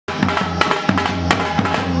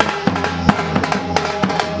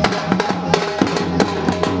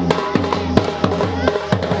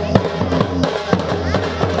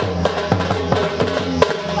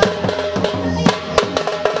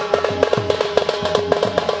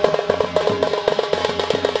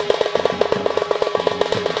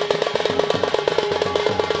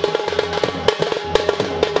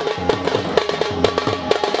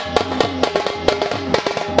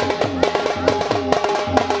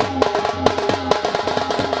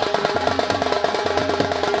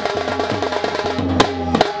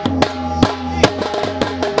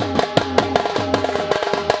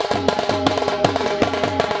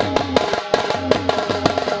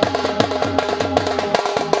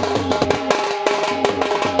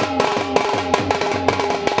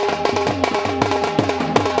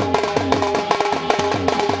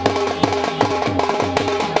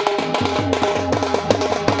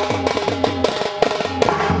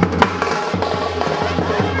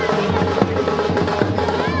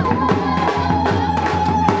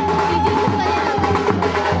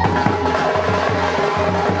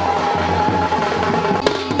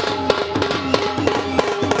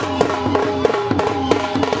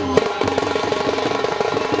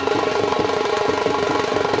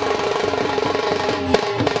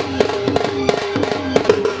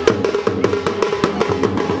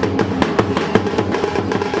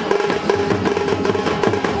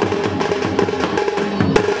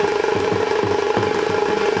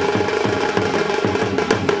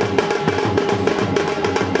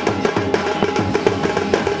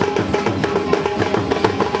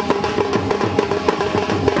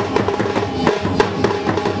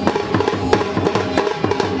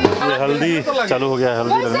हल्दी चालू हो गया है,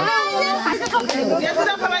 हल्दी लगना।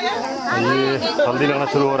 ये हल्दी लगना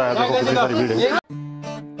शुरू हो रहा है, देखो कितनी सारी भीड़ है।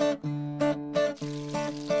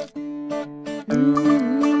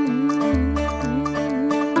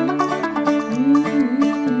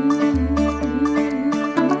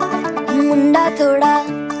 मुंडा थोड़ा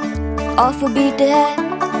ऑफ बीट है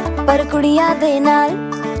पर कुड़ियां दे नाल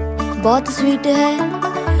बहुत स्वीट है।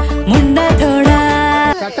 मुंडा थोड़ा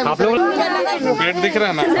आप लोग पेट दिख रहा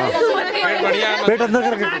है ना, पेट बढ़िया है ना, पेट अंदर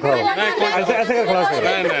करके खड़ा हो, ऐसे ऐसे कर खड़ा हो।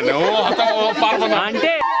 नहीं वो पार बना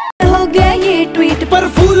आंटे हो गया ये ट्वीट पर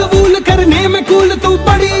फूल वूल करने में कूल तू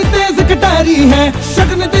बड़ी तेज कटारी है।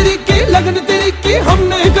 शगन तेरी की लगन तेरी की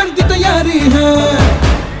हमने कर दी तैयारी है।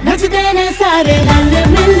 नचते ने सारे रल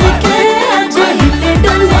मिल के आज हिले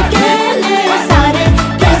डुल के ले सारे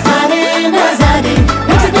के सारे नजारे।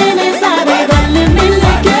 नचते ने सारे रल मिल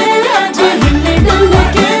के आज हिले डुल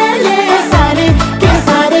के ले सारे के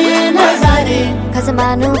सारे नजारे।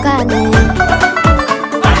 खसमानों का नहीं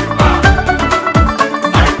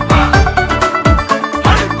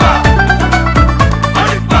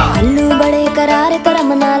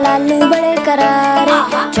लालू बड़े करारे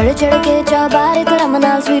चढ़ चढ़ के चौबारे तो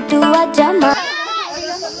रमनाल स्वीट हुआ जमा।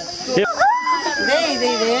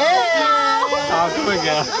 आपको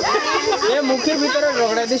क्या ये मुख्य भीतर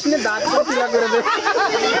रोकड़ा देश ने दांत को पीला कर दे।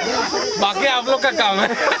 बाकी आप लोग का काम है,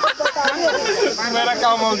 मेरा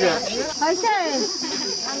काम हो गया।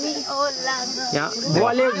 यहाँ वो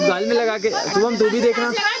वाले गाल में लगा के शुभम तू भी देखना।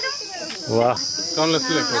 वाह कौन ले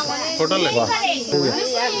फोटो ले। वाह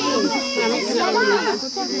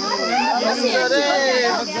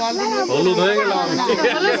बोलू धोएंगे लाओ।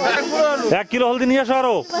 1 किलो हल्दी नहीं है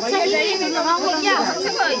सारो,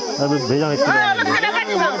 अभी भेजा 1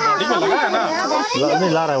 किलो लगा है ना,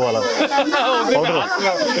 नहीं ला रहा है वाला ऑर्डर।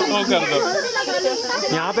 वो कर दो,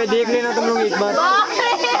 यहाँ पे देख लेना तुम लोग एक बार।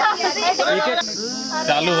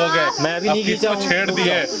 चालू हो गए। मैं अभी नहीं खींचा हूँ, छेड़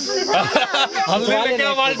दिए हल्दी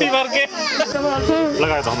लेके बाल्टी भर के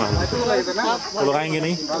लगाया था हमें, तो लगाएंगे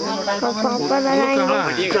नहीं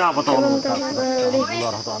क्या बताओ।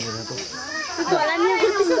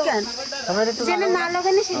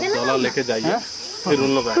 लेके जाइए फिर उन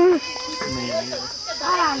लोग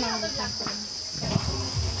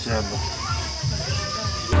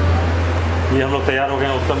ये हम लोग तैयार हो गए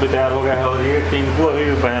हैं, उत्तम भी तैयार हो गया है और ये टिंकू अभी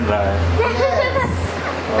भी पहन रहा है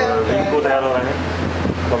और टिंकू तैयार हो रहे हैं।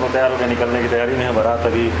 तो हम लोग तैयार हो गए, निकलने की तैयारी में है बारात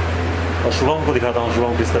अभी। और शुभम को दिखाता हूँ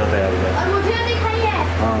शुभम किस तरह तैयार हुआ है।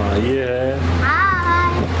 हाँ ये है,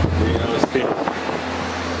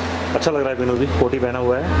 अच्छा लग रहा है। बिनू भी कोटी पहना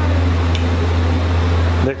हुआ है,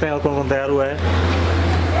 देखते हैं और कौन कौन तैयार हुआ है।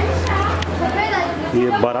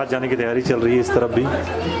 ये बारात जाने की तैयारी चल रही है इस तरफ भी।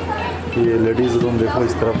 ये लेडीज रूम देखो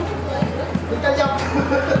इस तरफ।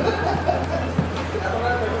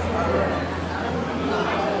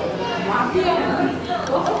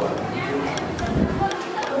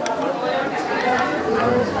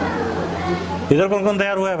 इधर कौन कौन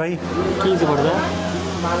तैयार हुआ है भाई?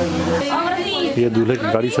 ये दूल्हे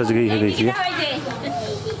की गाड़ी सज गई है, देखिए।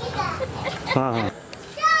 हाँ हाँ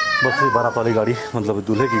बस ये बारात वाली गाड़ी, मतलब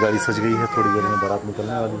दूल्हे की गाड़ी सज गई है। थोड़ी देर में बारात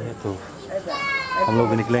निकलने वाली है तो हम लोग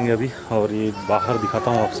भी निकलेंगे अभी। और ये बाहर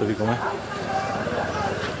दिखाता हूँ आप सभी को मैं।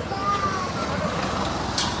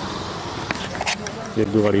 एक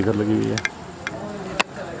दो गाड़ी इधर लगी हुई है,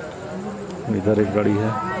 इधर एक गाड़ी है,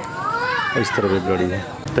 इस तरफ एक गाड़ी है।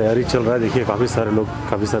 तैयारी चल रहा है, देखिए काफ़ी सारे लोग,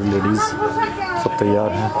 काफ़ी सारी लेडीज़ सब तैयार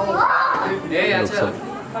हैं। लोग सब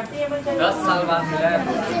 10 साल बाद मिला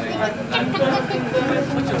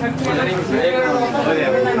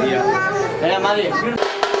है हमारे।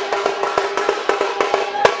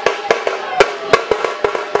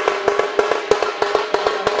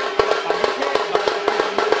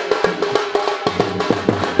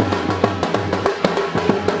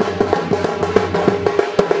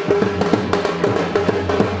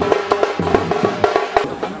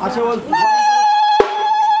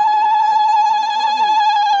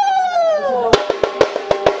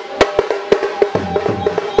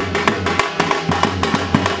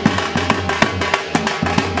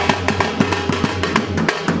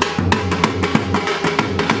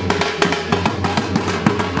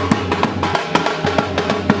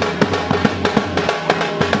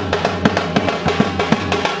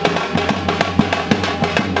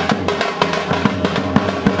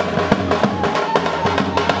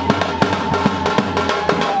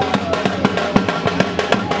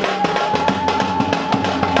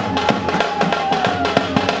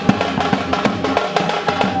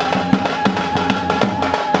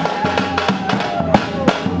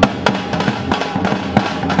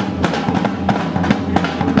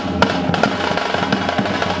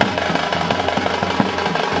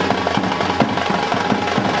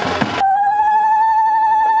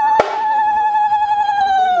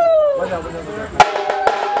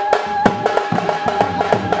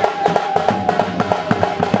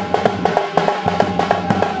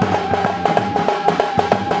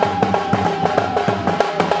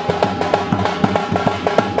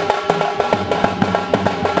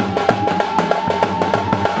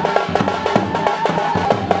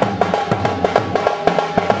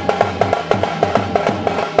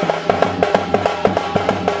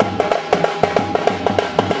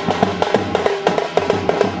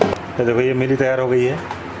 ये देखो ये मिली तैयार हो गई है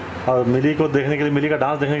और मिली को देखने के लिए, मिली का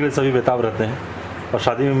डांस देखने के लिए सभी बेताब रहते हैं। और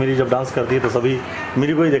शादी में मिली जब डांस करती है तो सभी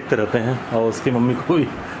मिली को ही देखते रहते हैं और उसकी मम्मी को भी।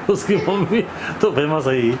 उसकी मम्मी तो फेमस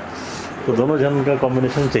है ही, तो दोनों जन का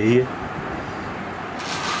कॉम्बिनेशन चाहिए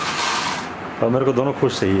और मेरे को दोनों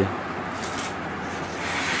खुश चाहिए।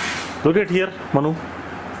 लुक एट हियर मनु,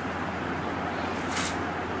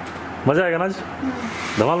 मजा आएगा ना आज?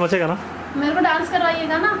 धमाल मचेगा ना? मेरे को डांस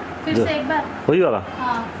करवाइएगा ना फिर से एक बार। वही वाला?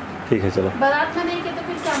 हाँ ठीक है चलो। बारात में नहीं के तो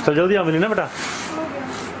फिर क्या? चल जल्दी आ मिली ना बेटा।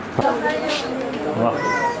 वाह,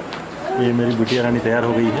 ये मेरी बिटिया रानी तैयार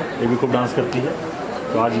हो गई है, ये भी खूब डांस करती है,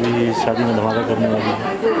 तो आज भी शादी में धमाका करने वाली है।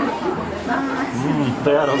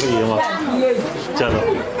 तैयार हो गई है वाह। चलो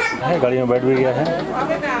गाड़ी में बैठ भी गया है,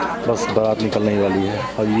 बस बारात निकलने ही वाली है।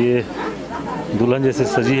 और ये दुल्हन जैसे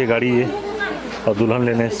सजी है गाड़ी ये, और दुल्हन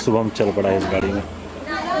लेने शुभम चल पड़ा है इस गाड़ी में।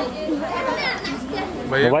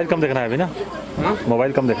 मोबाइल कम देखना है अभी ना?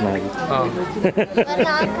 मोबाइल कम देखना है अभी।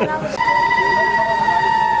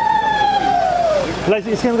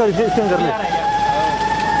 स्कैन कर, स्कैन कर ले,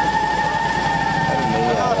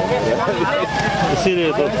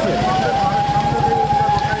 इसीलिए तो।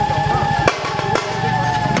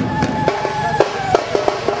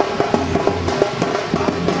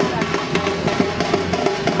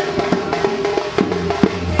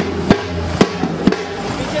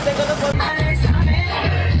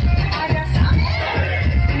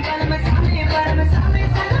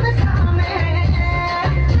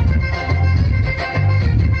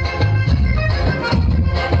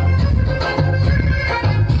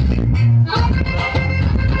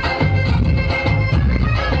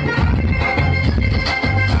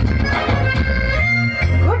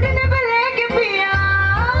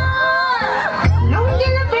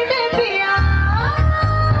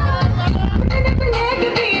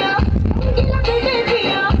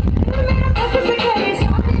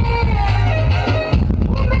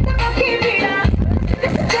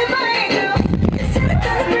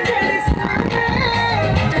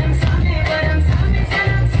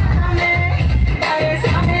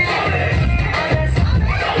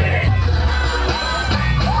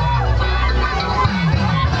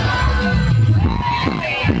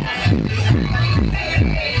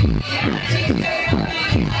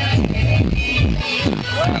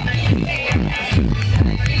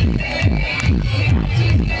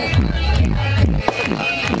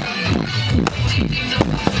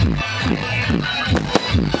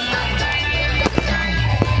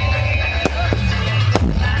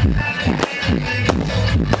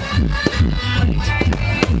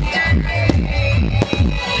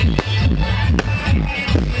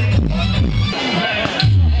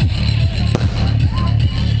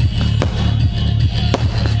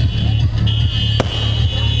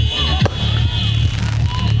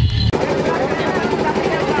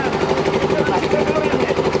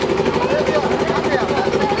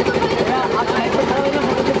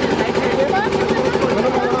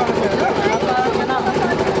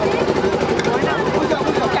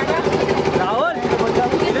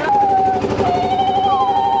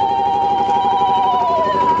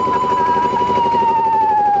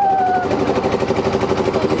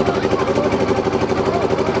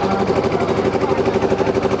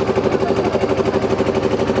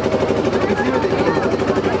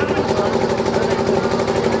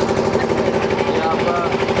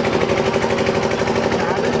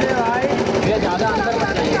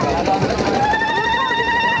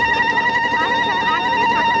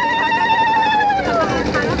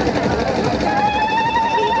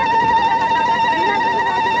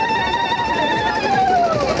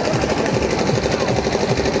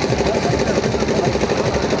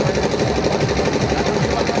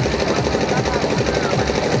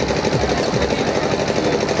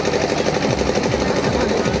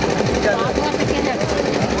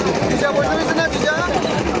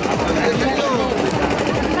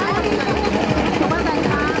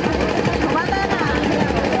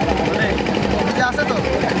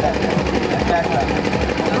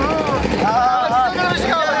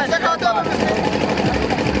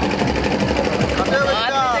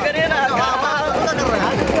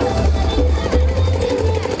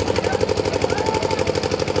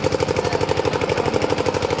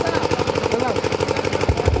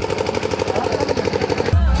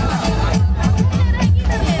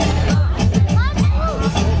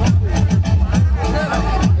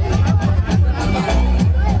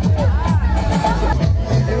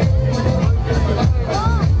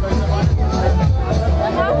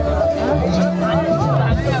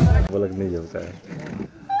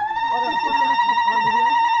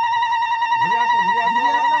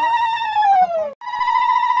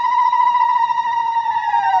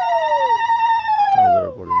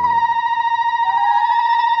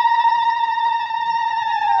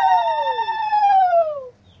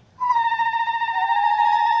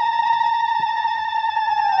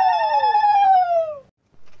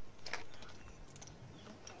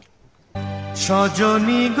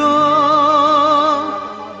 সজনী গো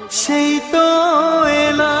সেই তো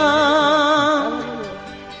এলাম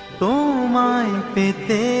তোমায়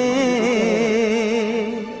পেতে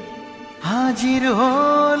হাজির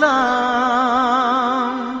হলাম।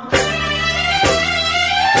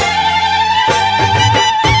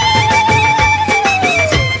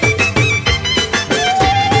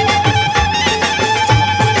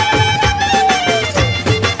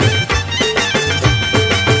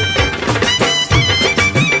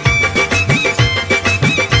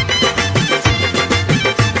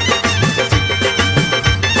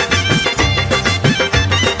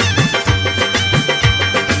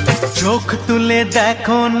 চোখ তুলে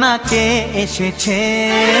দেখো না কে এসেছে,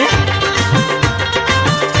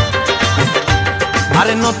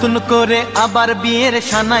 আরে নতুন করে আবার বিয়ের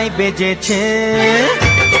সানাই বেজেছে।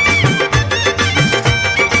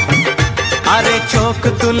 আরে চোখ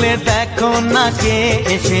তুলে দেখো না কে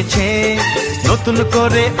এসেছে, নতুন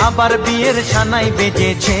করে আবার বিয়ের সানাই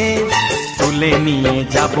বেজেছে। তুলে নিয়ে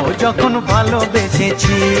যাব যখন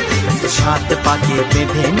ভালোবেসেছি, সাত পাকে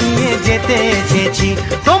বেঁধে নিয়ে যেতে এসেছি।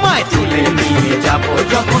 তোমায় তুলে নিয়ে যাব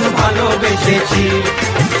যখন ভালোবেসেছি,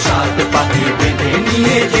 সাত পাকে বেঁধে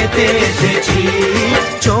নিয়ে যেতে এসেছি।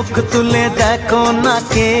 চোখ তুলে দেখো না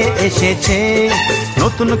কে এসেছে,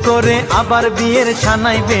 নতুন করে আবার বিয়ের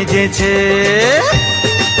সানাই বেজেছে।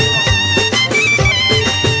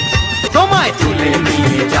 তোমায় তুলে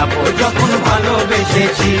নিয়ে যাব যখন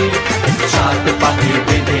ভালোবেসেছি, সাত পাখি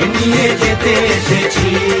বেঁধে নিয়ে যেতে এসেছি।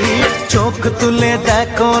 চোখ তুলে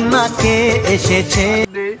দেখো না কে এসেছে।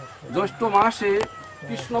 জ্যৈষ্ঠ মাসে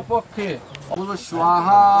কৃষ্ণ পক্ষে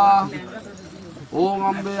স্বাহা ओम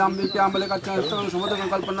अम्बे अम्बिके अम्बलिकाच्च शुभदे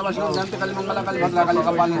कल्पनावासिनं जयन्ति काली मंगला काली भद्रा काली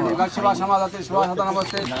कपालिनी दुर्गा शिवा समाधात्री शिवा सदा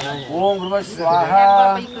नमस्ते ओम भ्रुव स्वाहा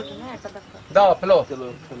दाओ फेलो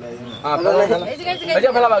हां फेलो এই যে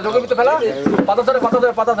ফেলা যোগের ভিতরে ফেলা পাতা ধরে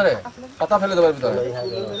পাতা ফেলে দেবার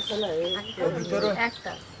ভিতরে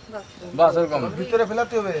একটা বাস এরকম ভিতরে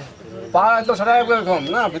ফেলাতে হবে পা তো সরা এরকম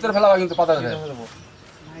না ভিতরে ফেলাবা কিন্তু পাতা ধরে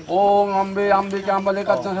ओम अम्बे अम्बिके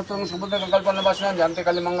अम्बलिकाच्च शुभदे कल्पनावासिनं जयन्ति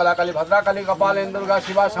काली मंगला काली भद्रा काली कपालिनी दुर्गा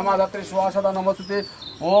शिवा समाधात्री शिवा सदा नमस्ते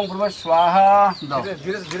ओम भ्रुव स्वाहा दाओ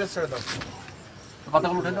धीरे धीरे से दाओ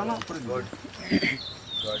पाताগুলো উঠে দাও না পুরো গুড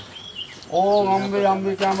ओम अम्बे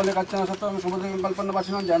अम्बिके अम्बलिकाच्च शुभदे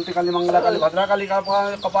कल्पनावासिनं जयन्ति काली मंगला काली भद्रा काली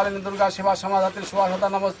कपालिनी दुर्गा शिवा समाधात्री शिवा सदा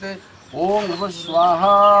नमस्ते ओम भ्रुव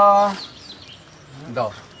स्वाहा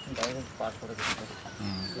दाओ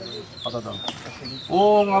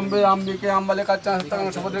ओम अम्बे अम्बिके अम्बलिकाच्च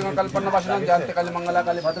शुभदे कल्पनावासिनं जयन्ति काली मंगला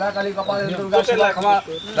काली भद्रा काली कपालिनी दुर्गा शिवा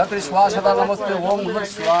समाधात्री शिवा सदा नमस्ते ओम भ्रुव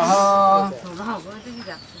स्वाहा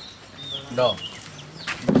दाओ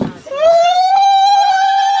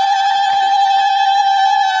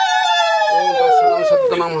ओम दर्शनं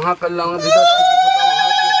सत्यम महाकल्याण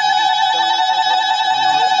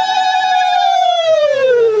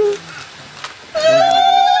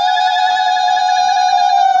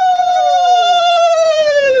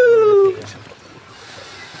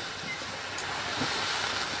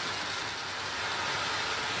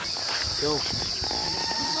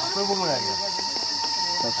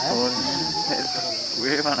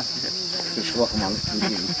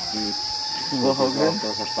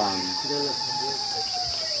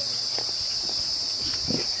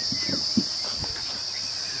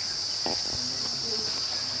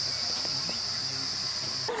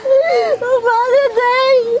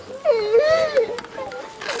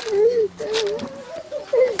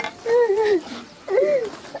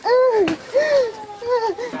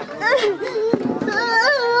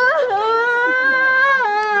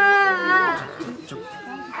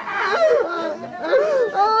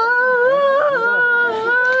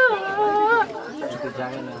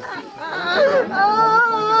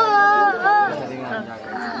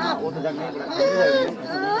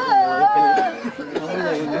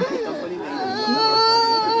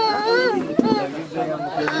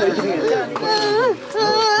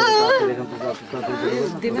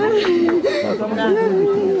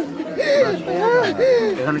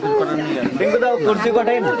कुर्सी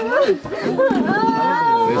कटाई ना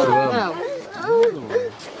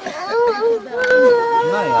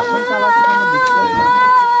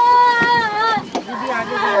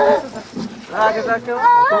आगे जाके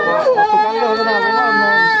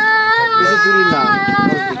दूरी ना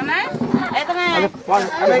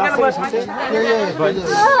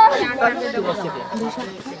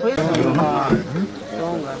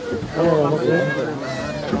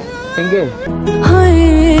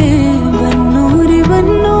बन्नो रे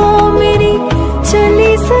बन्नो मेरी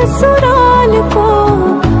चली ससुराल को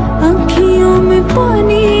अखियों में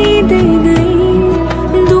पानी दे गई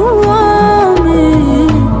दुआ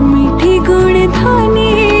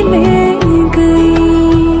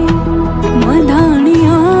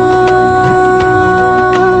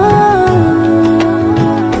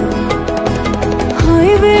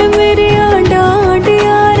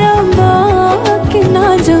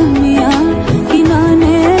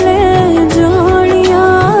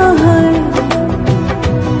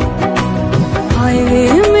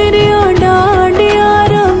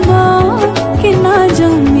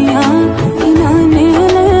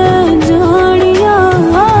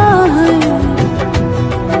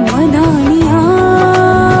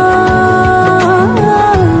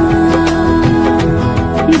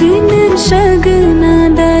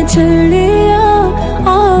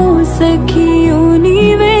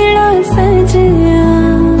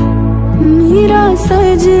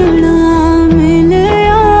जीना